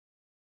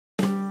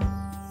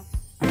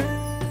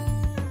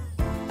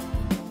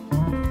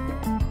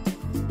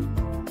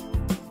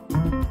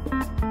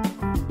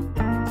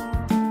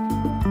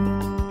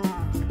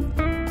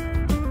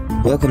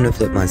Welcome to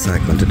Flip My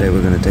Cycle. Today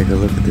we're going to take a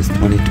look at this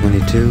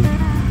 2022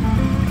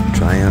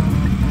 Triumph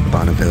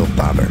Bonneville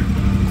Bobber.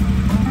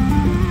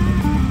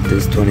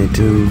 This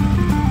 22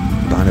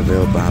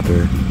 Bonneville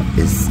Bobber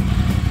is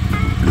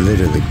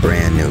literally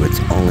brand new. It's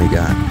only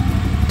got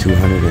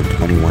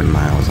 221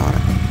 miles on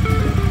it.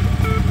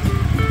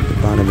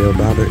 The Bonneville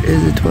Bobber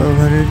is a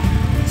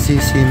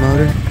 1200cc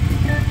motor.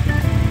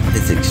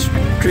 It's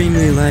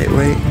extremely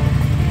lightweight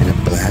and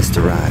a blast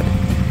to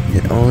ride.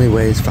 It only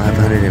weighs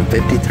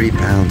 553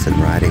 pounds in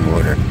riding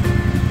order.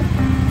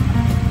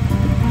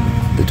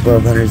 The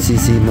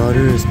 1200cc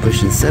motor is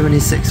pushing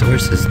 76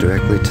 horses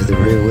directly to the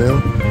rear wheel,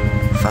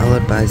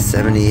 followed by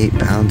 78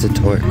 pounds of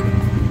torque.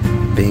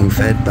 Being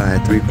fed by a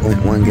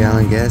 3.1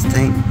 gallon gas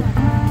tank,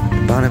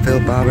 the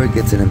Bonneville Bobber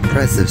gets an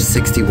impressive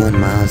 61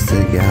 miles to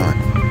the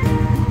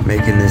gallon,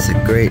 making this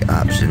a great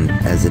option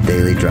as a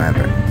daily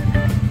driver.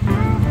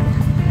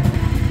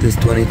 This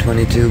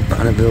 2022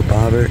 Bonneville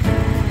Bobber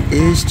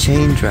is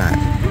chain drive,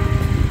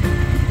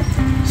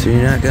 so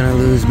you're not going to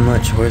lose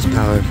much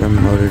horsepower from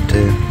motor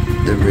to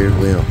the rear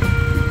wheel.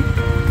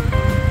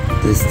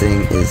 This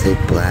thing is a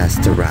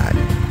blast to ride.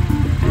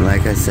 And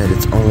like I said,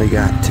 it's only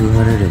got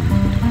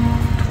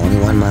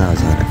 221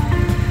 miles on it.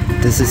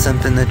 If this is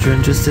something that you're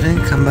interested in,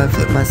 come by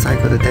Flip My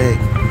Cycle today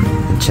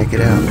and check it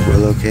out. We're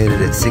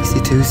located at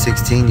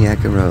 6216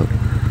 Yakin Road.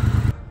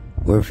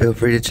 Or feel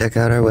free to check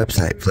out our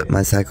website,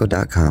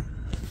 flipmycycle.com.